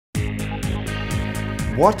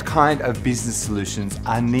What kind of business solutions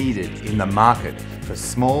are needed in the market for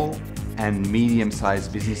small and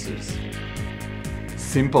medium-sized businesses?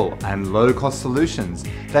 Simple and low-cost solutions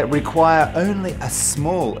that require only a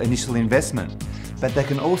small initial investment, but that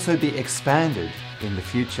can also be expanded in the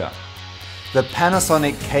future. The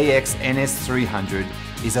Panasonic KX NS300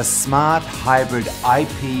 is a smart hybrid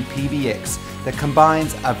IP-PBX that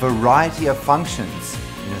combines a variety of functions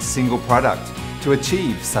in a single product to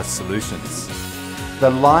achieve such solutions. The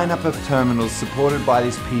lineup of terminals supported by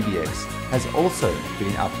this PBX has also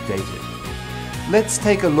been updated. Let's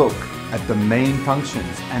take a look at the main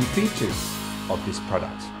functions and features of this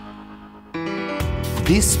product.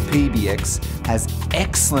 This PBX has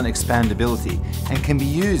excellent expandability and can be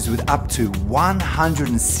used with up to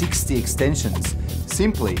 160 extensions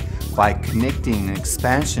simply by connecting an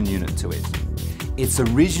expansion unit to it. Its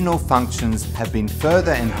original functions have been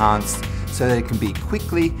further enhanced so that it can be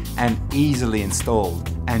quickly and easily installed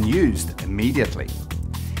and used immediately.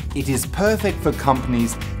 It is perfect for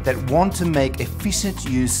companies that want to make efficient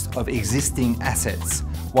use of existing assets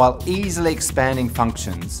while easily expanding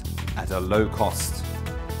functions at a low cost.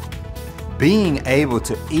 Being able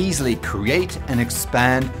to easily create and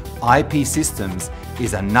expand IP systems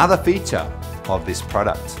is another feature of this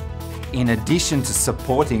product. In addition to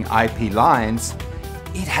supporting IP lines,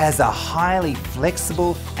 it has a highly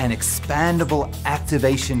flexible and expandable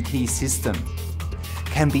activation key system,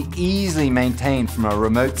 can be easily maintained from a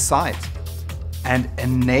remote site, and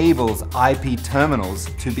enables IP terminals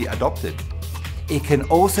to be adopted. It can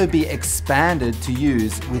also be expanded to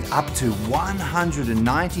use with up to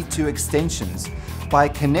 192 extensions by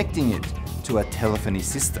connecting it to a telephony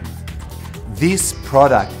system. This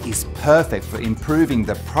product is perfect for improving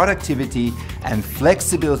the productivity and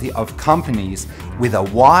flexibility of companies with a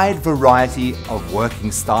wide variety of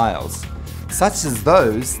working styles, such as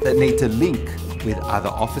those that need to link with other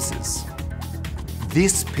offices.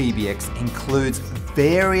 This PBX includes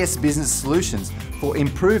various business solutions for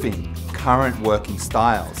improving current working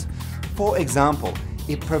styles. For example,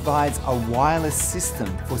 it provides a wireless system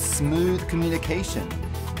for smooth communication,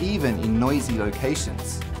 even in noisy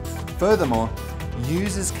locations. Furthermore,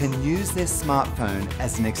 users can use their smartphone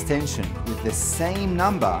as an extension with the same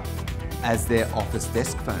number as their office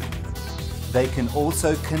desk phone. They can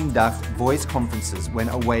also conduct voice conferences when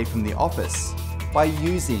away from the office by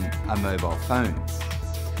using a mobile phone.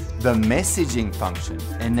 The messaging function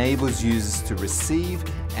enables users to receive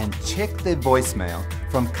and check their voicemail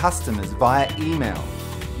from customers via email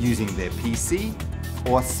using their PC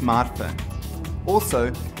or smartphone.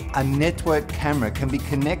 Also, a network camera can be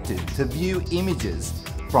connected to view images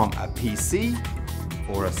from a PC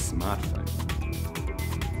or a smartphone.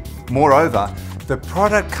 Moreover, the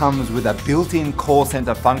product comes with a built-in call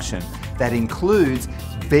center function that includes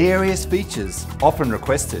various features often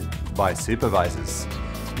requested by supervisors.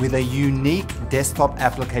 With a unique desktop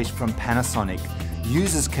application from Panasonic,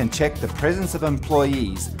 users can check the presence of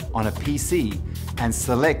employees on a PC and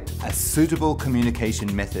select a suitable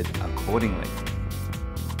communication method accordingly.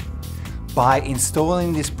 By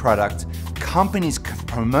installing this product, companies can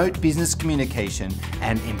promote business communication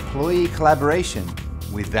and employee collaboration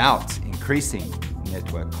without increasing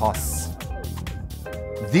network costs.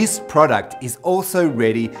 This product is also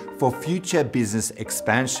ready for future business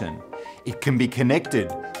expansion. It can be connected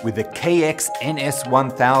with the KX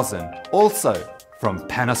NS1000, also from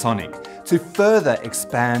Panasonic, to further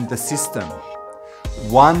expand the system.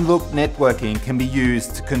 One-loop networking can be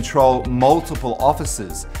used to control multiple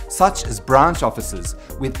offices, such as branch offices,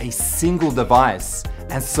 with a single device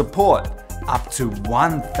and support up to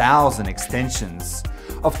 1,000 extensions.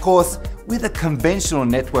 Of course, with a conventional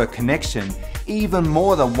network connection, even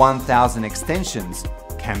more than 1,000 extensions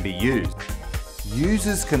can be used.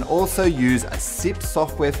 Users can also use a SIP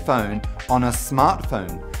software phone on a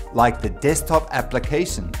smartphone, like the desktop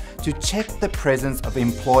application, to check the presence of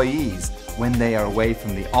employees when they are away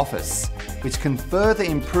from the office, which can further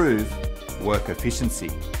improve work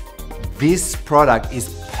efficiency. This product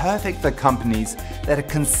is perfect for companies that are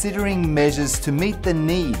considering measures to meet the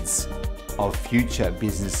needs of future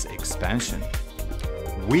business expansion.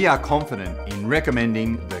 We are confident in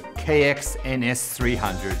recommending the KX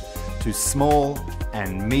NS300 to small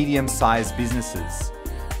and medium-sized businesses,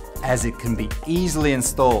 as it can be easily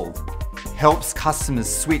installed, helps customers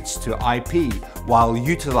switch to IP while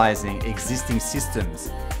utilizing existing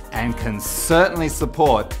systems, and can certainly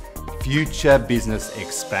support future business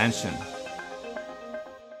expansion.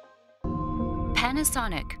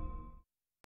 Panasonic.